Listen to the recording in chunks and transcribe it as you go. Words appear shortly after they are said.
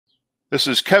This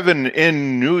is Kevin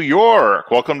in New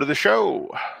York. Welcome to the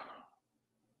show.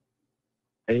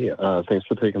 Hey, thanks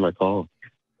for taking my call.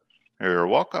 You're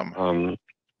welcome.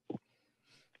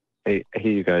 Hey,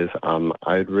 you guys.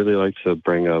 I'd really like to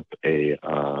bring up a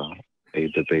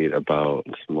debate about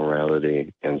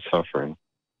morality and suffering.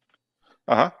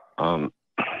 Well,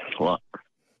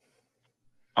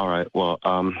 all right. Well,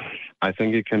 I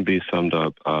think it can be summed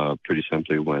up pretty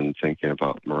simply when thinking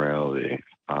about morality.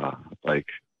 Like,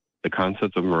 the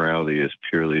concept of morality is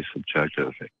purely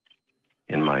subjective,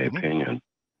 in my opinion.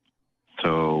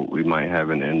 So we might have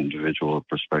an individual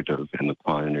perspective in the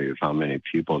quantity of how many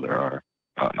people there are,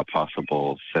 a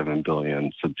possible 7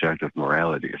 billion subjective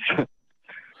moralities.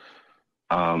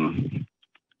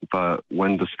 But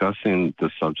when discussing the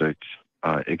subject,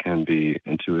 it can be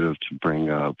intuitive to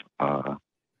bring up a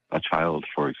child,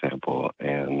 for example,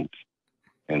 and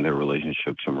their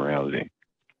relationship to morality.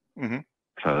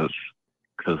 Because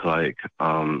a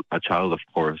child, of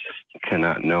course,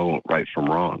 cannot know right from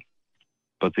wrong.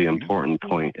 But the important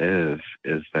point is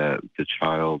that the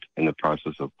child, in the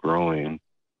process of growing,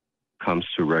 comes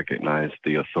to recognize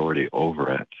the authority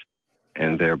over it,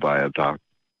 and thereby adopting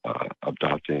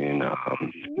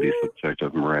the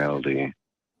subjective morality.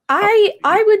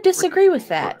 I would disagree with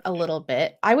that a little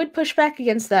bit. I would push back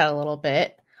against that a little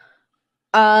bit.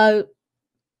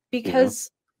 Because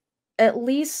at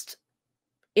least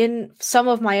in some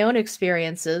of my own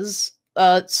experiences,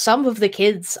 some of the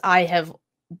kids I have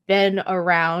been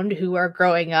around who are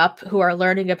growing up, who are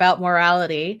learning about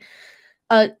morality,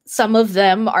 some of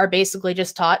them are basically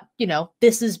just taught,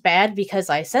 this is bad because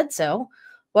I said so.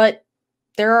 But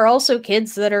there are also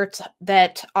kids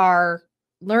that are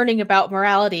learning about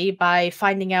morality by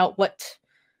finding out what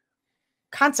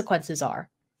consequences are.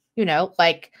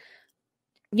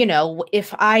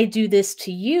 If I do this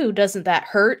to you, doesn't that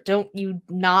hurt? Don't you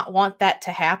not want that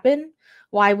to happen?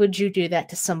 Why would you do that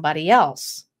to somebody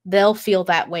else? They'll feel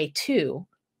that way too.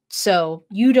 So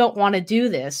you don't want to do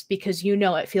this because you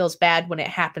know it feels bad when it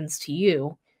happens to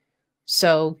you.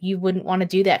 So you wouldn't want to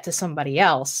do that to somebody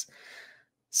else.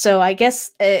 So I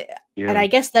guess, and I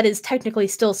guess that is technically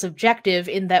still subjective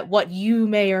in that what you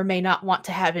may or may not want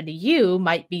to happen to you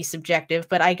might be subjective,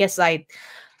 but I guess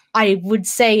I would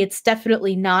say it's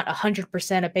definitely not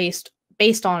 100%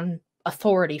 based on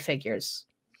authority figures.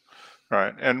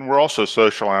 Right. And we're also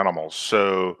social animals.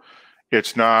 So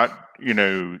it's not,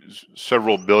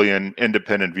 several billion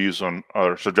independent views on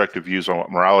or subjective views on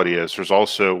what morality is. There's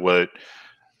also what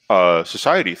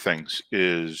society thinks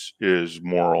is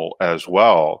moral as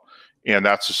well. And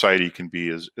that society can be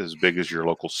as big as your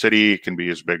local city. It can be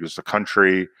as big as the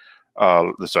country.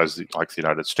 The size like the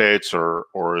United States or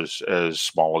as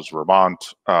small as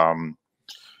Vermont. And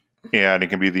it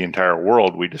can be the entire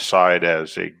world. We decide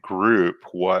as a group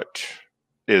what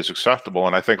is acceptable.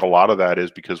 And I think a lot of that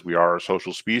is because we are a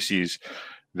social species,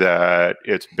 that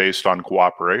it's based on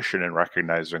cooperation and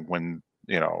recognizing when,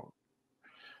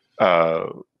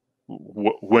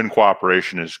 when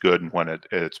cooperation is good and when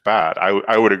it's bad.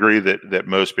 I would agree that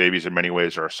most babies in many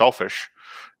ways are selfish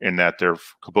in that they're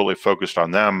completely focused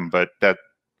on them, but that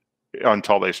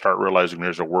until they start realizing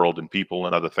there's a world and people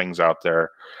and other things out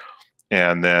there,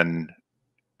 and then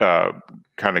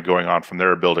kind of going on from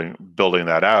there, building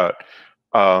that out.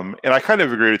 And I kind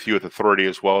of agree with you with authority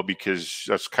as well, because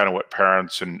that's kind of what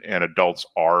parents and adults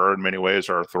are in many ways,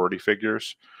 are authority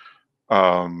figures.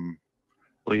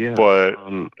 But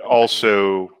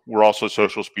also we're also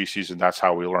social species, and that's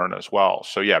how we learn as well.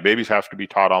 So yeah, babies have to be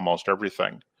taught almost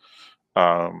everything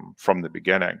from the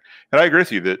beginning. And I agree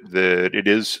with you that it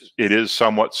is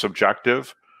somewhat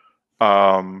subjective.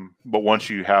 But once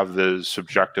you have the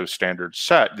subjective standards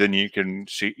set, then you can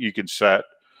set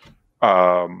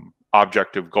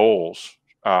objective goals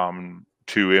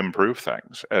to improve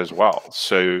things as well.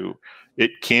 So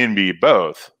it can be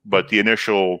both, but the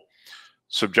initial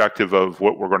subjective of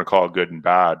what we're going to call good and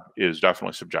bad is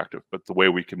definitely subjective. But the way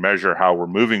we can measure how we're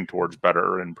moving towards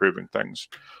better and improving things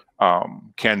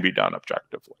can be done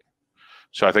objectively.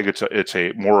 So I think it's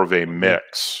a more of a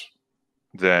mix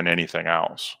than anything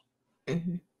else.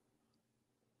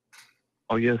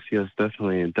 Oh yes,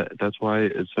 definitely. That's why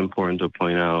it's important to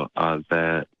point out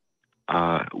that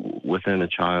within a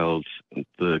child,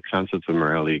 the concept of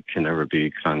morality can never be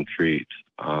concrete.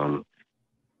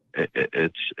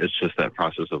 It's just that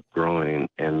process of growing,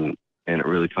 and it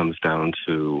really comes down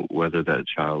to whether that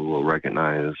child will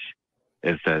recognize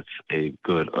if that's a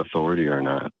good authority or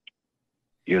not.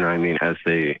 You know what I mean? As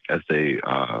they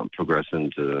progress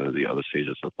into the other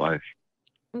stages of life.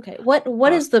 Okay.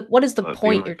 What is the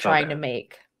point you're trying to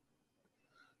make?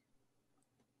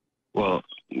 Well,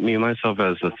 me myself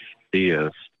as a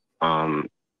theist, the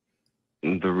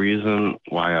reason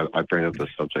why I bring up the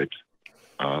subject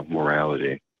of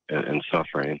morality and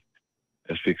suffering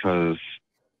is because,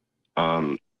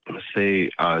 say,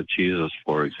 Jesus,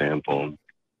 for example,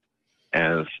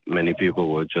 as many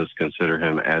people would just consider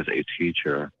him as a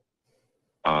teacher.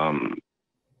 The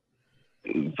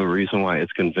reason why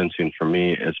it's convincing for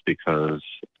me is because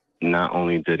not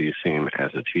only did he seem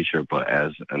as a teacher, but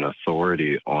as an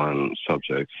authority on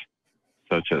subjects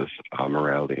such as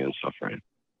morality and suffering.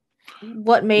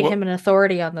 What made him an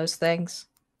authority on those things,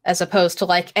 as opposed to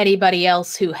like anybody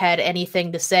else who had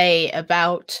anything to say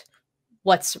about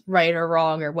what's right or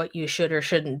wrong or what you should or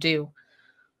shouldn't do?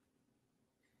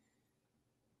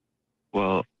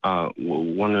 Well,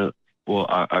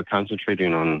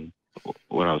 concentrating on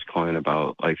what I was calling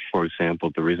about, like, for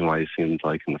example, the reason why he seemed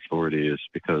like an authority is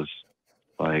because,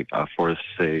 like, for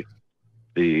say,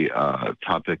 the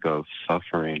topic of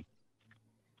suffering,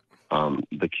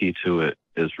 the key to it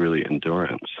is really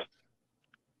endurance,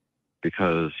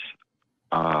 because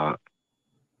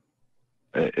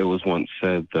it was once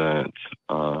said that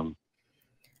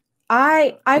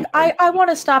I want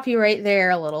to stop you right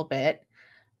there a little bit.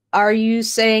 Are you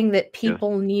saying that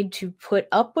people need to put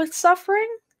up with suffering?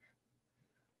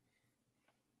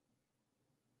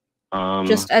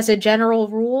 Just as a general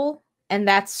rule, and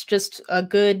that's just a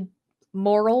good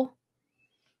moral?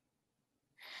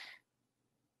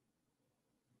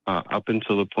 Up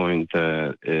until the point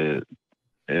that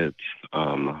it's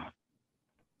up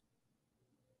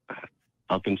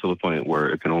until the point where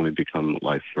it can only become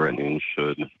life-threatening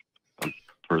should a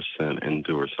person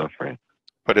endure suffering.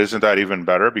 But isn't that even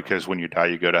better? Because when you die,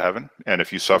 you go to heaven. And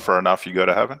if you suffer enough, you go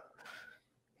to heaven.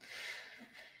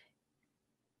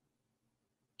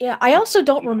 Yeah, I also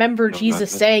don't remember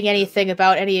Jesus saying anything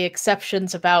about any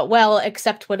exceptions about, well,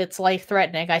 except when it's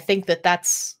life-threatening. I think that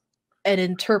that's an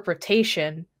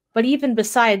interpretation. But even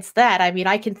besides that, I mean,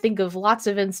 I can think of lots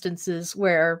of instances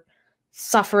where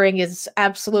suffering is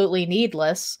absolutely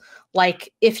needless.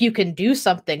 Like, if you can do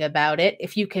something about it,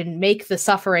 if you can make the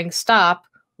suffering stop,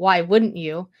 why wouldn't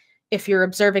you? If you're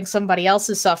observing somebody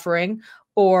else's suffering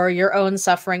or your own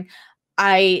suffering,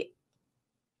 I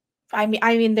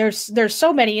mean, there's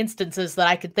so many instances that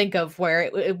I could think of where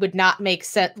it would not make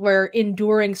sense, where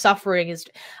enduring suffering is,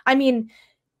 I mean,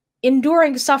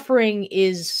 enduring suffering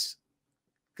is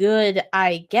good,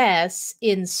 I guess,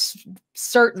 in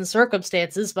certain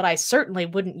circumstances, but I certainly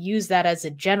wouldn't use that as a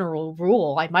general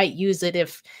rule. I might use it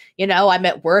if, you know, I'm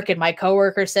at work and my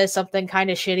coworker says something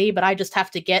kind of shitty, but I just have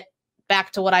to get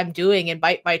back to what I'm doing and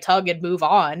bite my tongue and move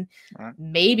on. Right.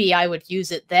 Maybe I would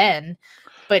use it then,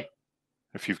 but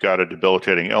if you've got a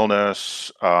debilitating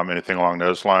illness, anything along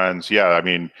those lines, yeah, I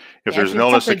mean, if there's an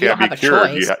illness that can't be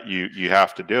cured, you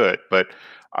have to do it. But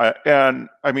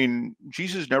I mean,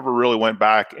 Jesus never really went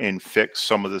back and fixed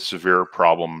some of the severe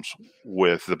problems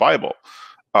with the Bible.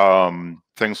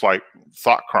 Things like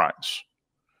thought crimes.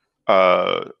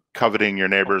 Coveting your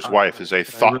neighbor's wife is a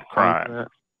thought crime.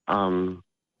 I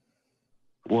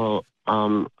want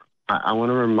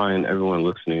to remind everyone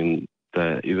listening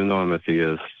that even though I'm a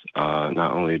theist,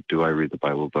 not only do I read the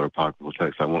Bible, but apocryphal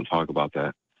texts. I won't talk about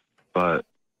that, but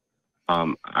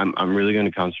I'm really going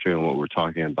to concentrate on what we're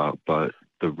talking about. But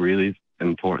the really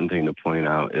important thing to point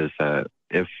out is that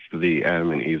if the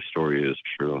Adam and Eve story is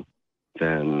true,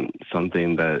 then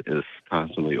something that is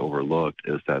constantly overlooked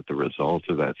is that the result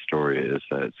of that story is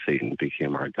that Satan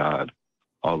became our God,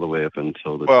 all the way up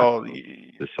until the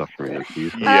suffering of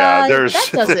Jesus. Yeah, that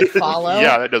doesn't follow.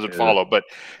 Yeah, that doesn't follow. But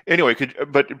anyway,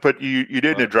 but you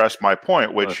didn't address my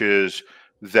point, which is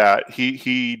that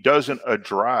he doesn't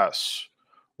address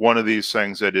one of these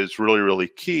things that is really, really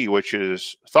key, which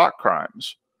is thought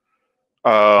crimes.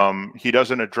 He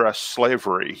doesn't address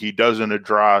slavery. He doesn't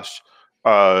address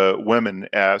women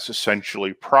as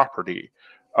essentially property.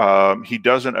 He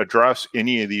doesn't address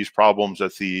any of these problems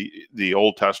that the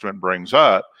Old Testament brings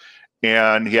up,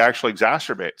 and he actually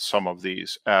exacerbates some of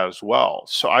these as well.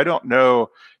 So I don't know.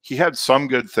 He had some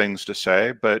good things to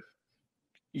say, but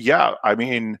yeah, I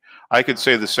mean, I could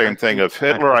say the same thing of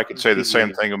Hitler. I could say the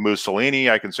same thing of Mussolini.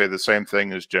 I can say the same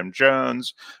thing as Jim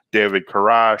Jones, David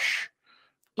Koresh.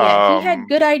 Yeah, he had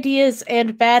good ideas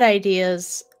and bad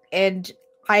ideas, and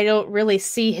I don't really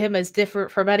see him as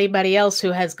different from anybody else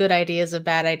who has good ideas and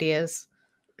bad ideas.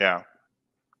 Yeah.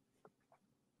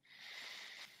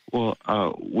 Well,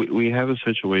 we have a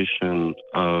situation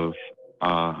of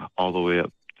all the way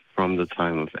up from the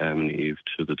time of Adam and Eve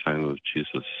to the time of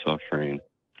Jesus' suffering,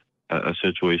 a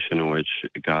situation in which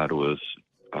God was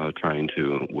trying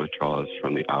to withdraw us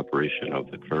from the operation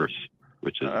of the curse,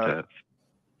 which is death.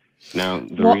 Now,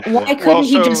 the why couldn't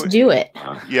he just do it?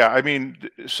 Yeah, I mean,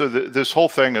 so this whole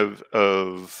thing of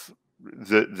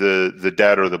the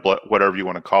dead or the blood, whatever you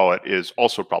want to call it, is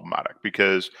also problematic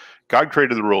because God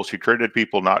created the rules. He created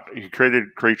people, he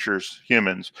created creatures,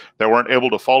 humans, that weren't able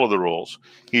to follow the rules.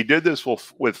 He did this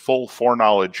with full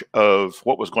foreknowledge of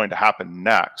what was going to happen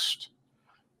next.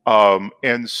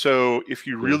 And so if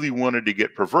you really wanted to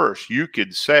get perverse, you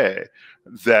could say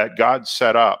that God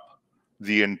set up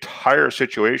the entire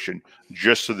situation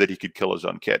just so that he could kill his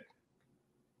own kid.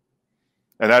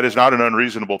 And that is not an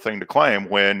unreasonable thing to claim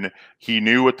when he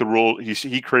knew what the rule,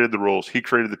 he created the rules, he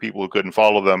created the people who couldn't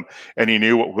follow them, and he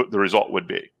knew what the result would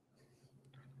be.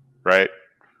 Right?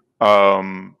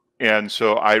 And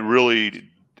so I really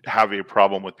have a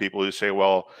problem with people who say,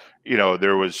 well, you know,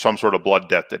 there was some sort of blood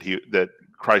debt that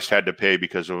Christ had to pay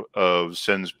because of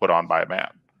sins put on by a man.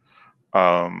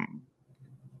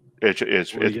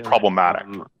 It's problematic.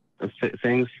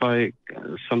 Things like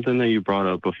something that you brought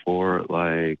up before,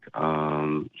 like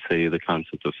say the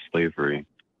concept of slavery.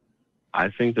 I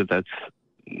think that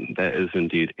is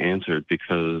indeed answered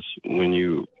because when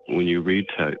you read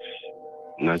texts,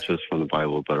 not just from the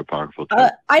Bible but apocryphal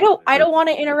texts. I don't want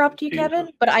to interrupt you,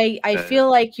 Kevin, but I feel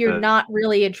like you're not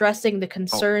really addressing the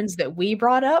concerns that we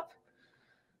brought up.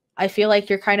 I feel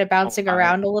like you're kind of bouncing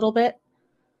around a little bit.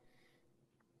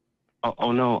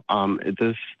 Oh no,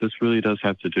 this really does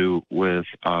have to do with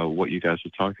what you guys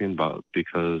are talking about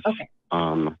because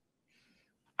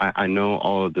I know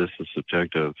all of this is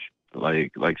subjective,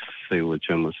 like say what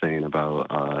Jim was saying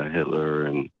about Hitler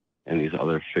and these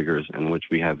other figures in which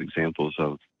we have examples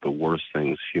of the worst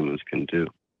things humans can do.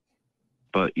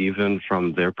 But even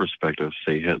from their perspective,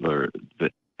 say Hitler,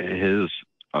 his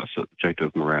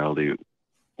subjective morality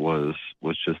was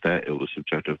just that, it was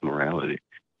subjective morality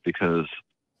because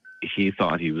he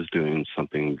thought he was doing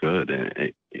something good,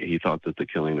 and he thought that the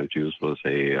killing of Jews was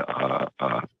a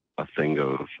thing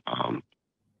of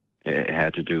it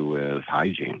had to do with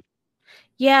hygiene.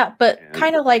 Yeah, but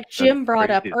kind of like Jim brought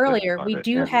up earlier,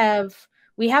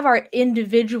 we have our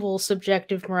individual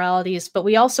subjective moralities, but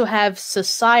we also have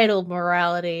societal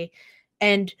morality,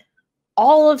 and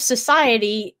all of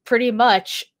society pretty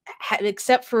much,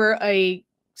 except for a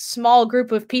small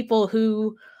group of people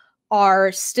who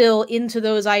are still into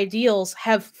those ideals,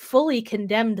 have fully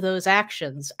condemned those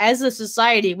actions. As a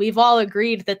society, we've all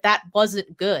agreed that that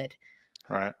wasn't good.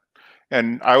 Right.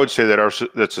 And I would say that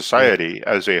that society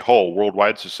as a whole,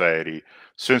 worldwide society,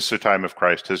 since the time of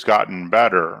Christ has gotten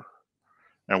better,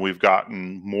 and we've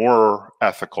gotten more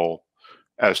ethical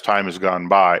as time has gone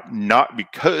by, not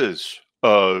because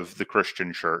of the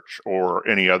Christian church or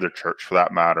any other church for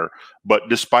that matter, but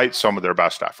despite some of their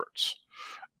best efforts.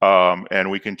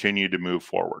 And we continue to move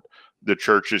forward. The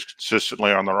church is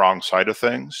consistently on the wrong side of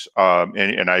things.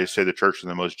 And I say the church in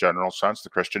the most general sense, the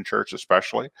Christian church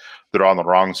especially. They're on the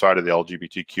wrong side of the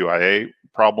LGBTQIA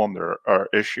problem. There are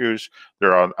issues.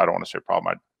 They're on, I don't want to say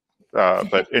problem,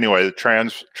 but anyway, the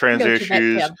trans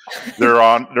issues, they're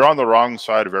on the wrong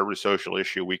side of every social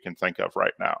issue we can think of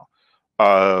right now.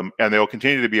 And they'll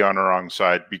continue to be on the wrong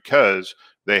side because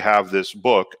they have this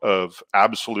book of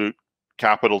absolute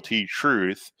capital T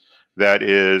truth that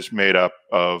is made up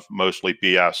of mostly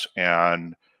BS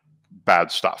and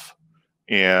bad stuff.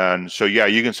 And so, yeah,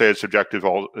 you can say it's subjective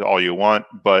all you want,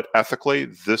 but ethically,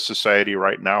 this society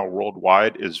right now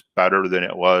worldwide is better than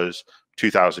it was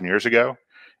 2,000 years ago.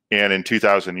 And in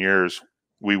 2,000 years,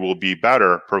 we will be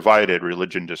better provided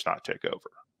religion does not take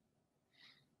over.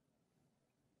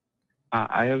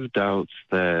 I have doubts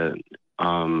that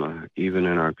even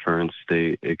in our current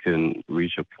state, it can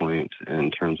reach a point in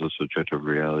terms of subjective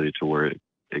reality to where it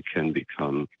can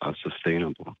become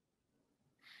sustainable.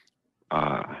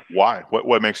 Why?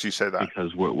 What makes you say that?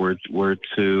 Because we're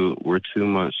too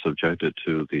much subjected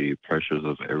to the pressures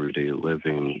of everyday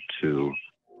living to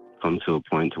come to a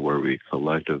point to where we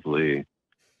collectively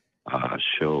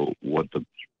show what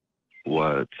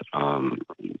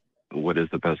is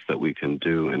the best that we can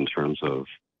do in terms of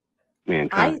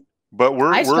mankind. But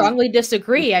I strongly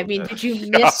disagree. I mean, did you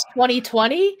miss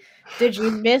 2020? Did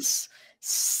you miss,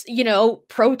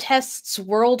 protests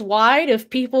worldwide of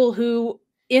people who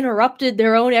interrupted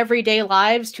their own everyday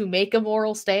lives to make a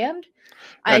moral stand?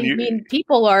 I mean,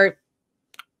 people are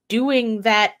doing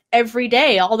that every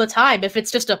day, all the time. If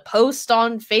it's just a post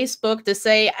on Facebook to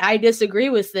say, I disagree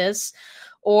with this,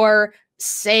 or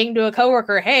saying to a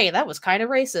coworker, hey, that was kind of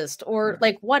racist, or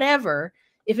like whatever.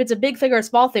 If it's a big thing or a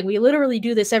small thing, we literally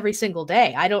do this every single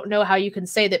day. I don't know how you can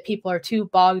say that people are too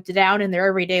bogged down in their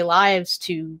everyday lives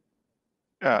to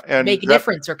make a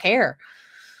difference or care.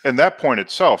 And that point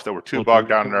itself, that we're too bogged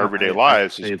down in our everyday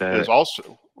lives, is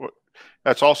also,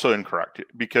 That's also incorrect,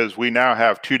 because we now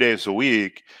have 2 days a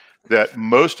week that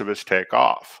most of us take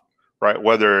off, right?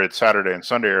 Whether it's Saturday and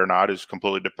Sunday or not is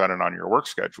completely dependent on your work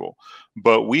schedule.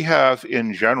 But we have,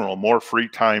 in general, more free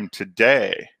time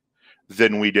today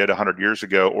than we did 100 years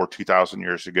ago or 2,000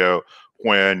 years ago,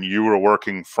 when you were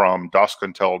working from dusk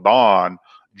until dawn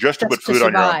just to put food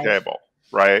on your own table,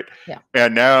 right? Yeah.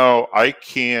 And now I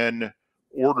can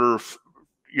order,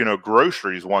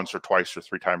 groceries once or twice or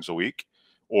 3 times a week,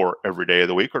 or every day of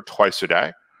the week, or twice a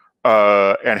day,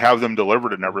 and have them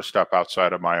delivered and never step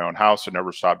outside of my own house and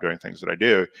never stop doing things that I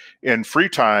do. In free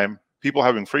time, people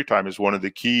having free time is one of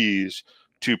the keys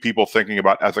to people thinking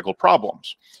about ethical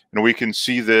problems. And we can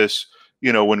see this,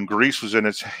 when Greece was in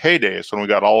its heydays, when we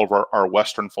got all of our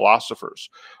Western philosophers.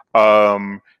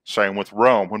 Same with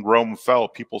Rome. When Rome fell,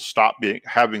 people stopped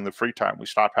having the free time. We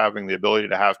stopped having the ability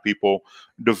to have people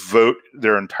devote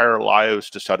their entire lives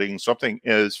to studying something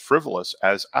as frivolous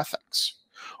as ethics,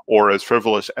 or as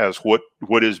frivolous as what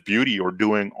is beauty, or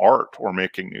doing art, or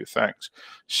making new things.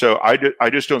 So I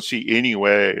just don't see any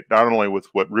way, not only with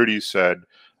what Rudy said,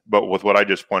 but with what I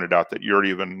just pointed out, that you're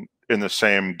even in the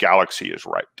same galaxy as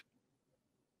right.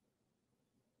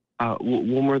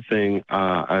 One more thing,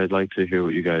 I'd like to hear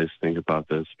what you guys think about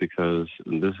this, because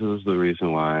this is the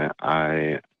reason why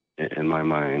I, in my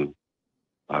mind,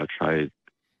 try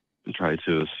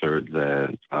to assert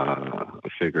that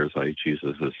figures like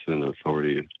Jesus is an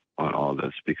authority on all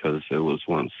this, because it was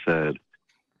once said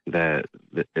that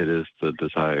it is the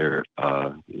desire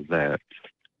that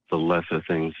the lesser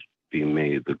things be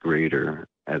made the greater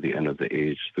at the end of the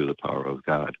age through the power of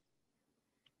God.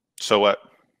 So what?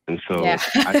 And so yeah.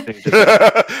 I think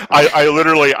that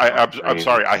I'm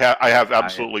sorry. I have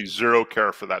absolutely zero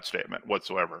care for that statement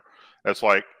whatsoever. That's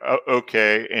like,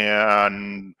 okay.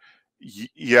 And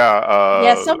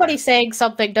somebody saying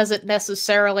something doesn't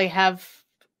necessarily have,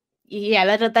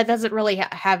 that doesn't really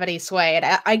have any sway.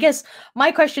 And I guess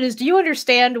my question is, do you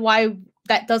understand why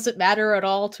that doesn't matter at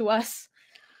all to us?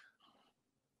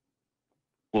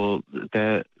 Well,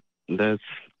 that's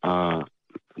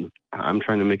I'm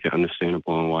trying to make it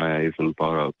understandable on why I even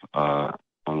brought up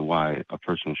on why a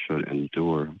person should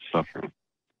endure suffering.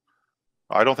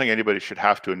 I don't think anybody should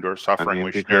have to endure suffering.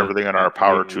 We should do everything in our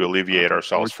power to alleviate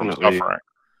ourselves from suffering.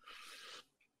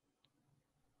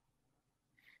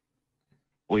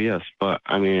 Well, yes, but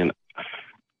I mean,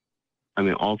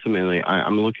 ultimately,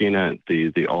 I'm looking at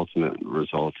the ultimate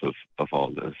result of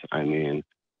all this. I mean,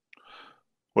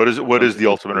 what is the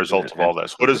ultimate result of all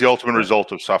this? What is the ultimate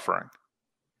result of suffering?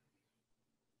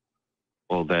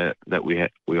 Well, that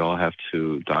we all have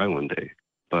to die one day.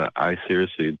 But I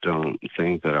seriously don't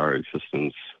think that our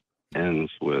existence ends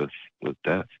with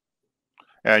death.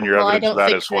 And your evidence of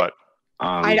that is what?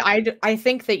 I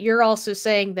think that you're also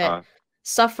saying that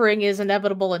suffering is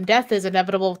inevitable and death is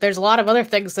inevitable. There's a lot of other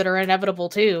things that are inevitable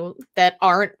too that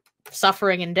aren't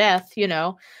suffering and death.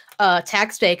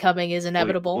 Tax day coming is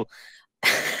inevitable.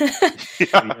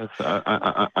 Yes,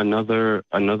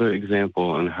 another example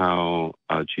on how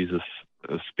Jesus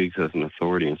speaks as an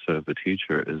authority instead of a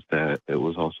teacher is that it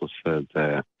was also said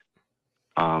that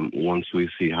once we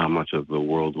see how much of the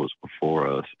world was before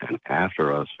us and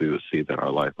after us, we would see that our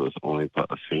life was only but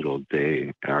a single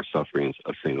day and our sufferings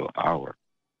a single hour.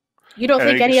 You don't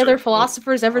think any other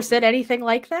philosophers ever said anything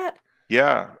like that?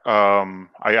 Yeah,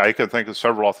 I can think of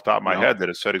several off the top of my head that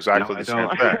have said exactly the same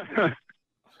thing.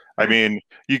 I mean,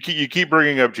 you keep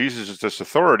bringing up Jesus as this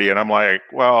authority, and I'm like,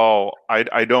 well,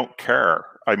 I don't care.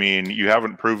 I mean, you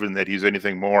haven't proven that he's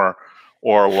anything more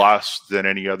or less than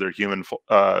any other human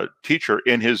teacher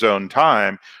in his own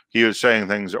time. He was saying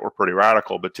things that were pretty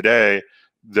radical, but today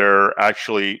they're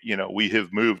actually, we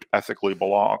have moved ethically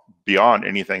beyond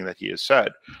anything that he has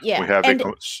said. Yeah, we have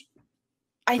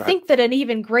I think that an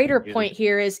even greater point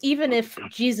here is, even if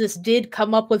Jesus did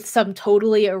come up with some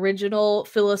totally original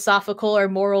philosophical or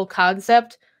moral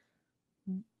concept,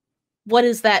 what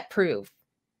does that prove?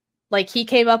 Like, he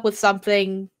came up with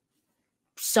something,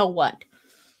 so what?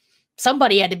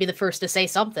 Somebody had to be the first to say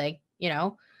something,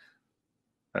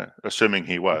 Assuming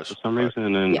he was. For some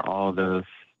reason in all this,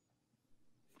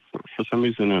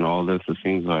 it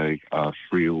seems like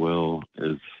free will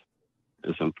is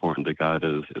important to God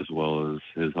as well as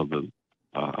his other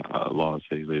laws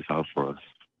that he lays out for us.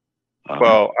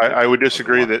 Well, I would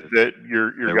disagree that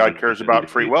your God cares about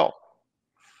free will.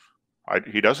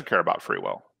 He doesn't care about free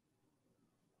will.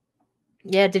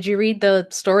 Yeah, did you read the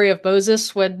story of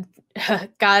Moses when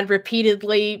God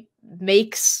repeatedly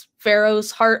makes Pharaoh's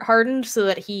heart hardened so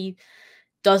that he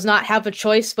does not have a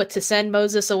choice but to send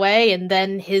Moses away, and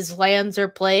then his lands are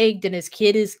plagued and his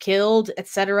kid is killed,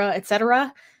 etc.,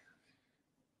 etc.?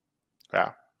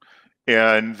 Yeah.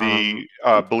 And the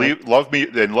love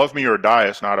me or die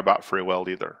is not about free will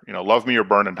either. You know, love me or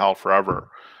burn in hell forever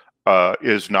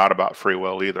is not about free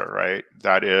will either, right?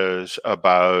 That is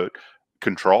about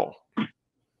control.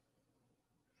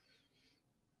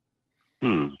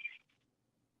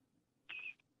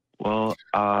 Well,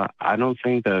 I don't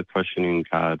think that questioning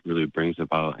God really brings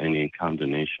about any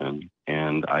condemnation.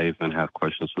 And I even have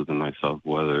questions within myself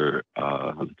whether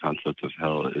the concept of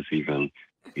hell is even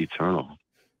eternal.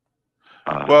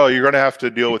 Well, you're going to have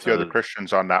to deal with the other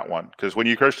Christians on that one, because when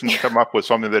you Christians come up with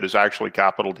something that is actually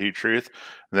capital T truth,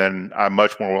 then I'm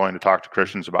much more willing to talk to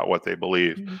Christians about what they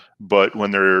believe. Mm-hmm. But when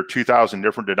there are 2,000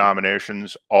 different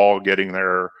denominations all getting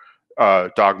their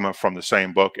dogma from the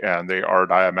same book, and they are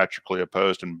diametrically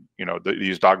opposed, and you know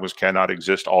these dogmas cannot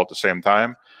exist all at the same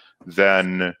time,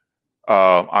 then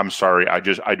I'm sorry, I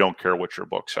don't care what your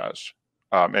book says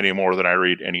any more than I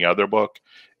read any other book.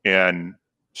 And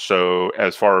so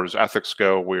as far as ethics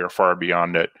go, we are far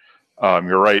beyond it.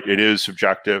 You're right, it is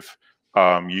subjective.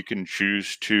 You can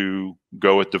choose to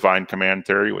go with divine command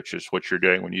theory, which is what you're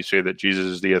doing when you say that Jesus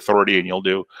is the authority, and you'll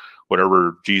do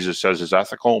whatever Jesus says is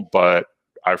ethical. But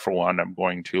I, for one, am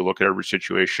going to look at every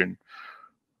situation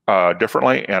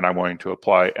differently, and I'm going to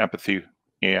apply empathy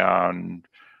and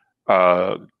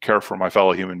care for my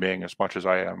fellow human being as much as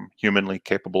I am humanly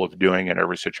capable of doing in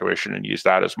every situation, and use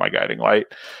that as my guiding light,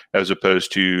 as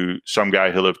opposed to some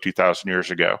guy who lived 2,000 years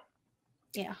ago.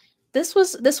 Yeah, this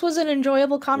was an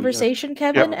enjoyable conversation,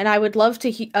 Kevin, and I would love for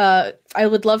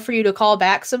you to call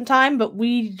back sometime, but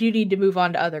we do need to move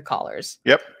on to other callers.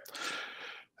 Yep.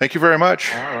 Thank you very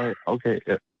much. All right. Okay.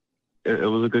 It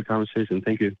was a good conversation.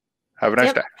 Thank you. Have a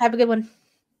nice day. Have a good one.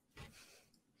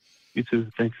 You too.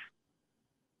 Thanks.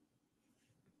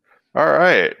 All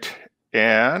right.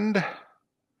 And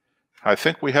I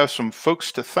think we have some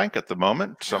folks to thank at the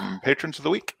moment, some patrons of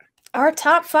the week. Our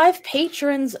top 5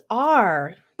 patrons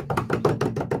are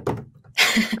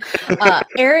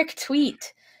Eric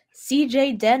Tweet,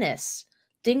 CJ Dennis,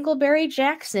 Dingleberry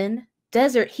Jackson,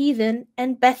 Desert Heathen,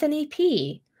 and Bethany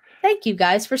P. Thank you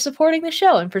guys for supporting the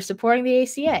show and for supporting the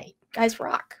ACA. You guys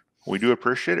rock. We do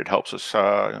appreciate it. It helps us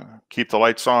keep the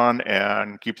lights on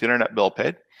and keep the internet bill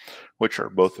paid, which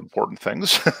are both important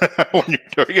things when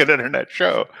you're doing an internet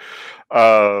show.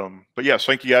 But yes,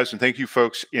 thank you guys. And thank you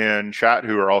folks in chat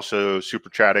who are also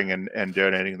super chatting and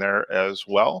donating there as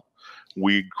well.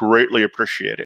 We greatly appreciate it.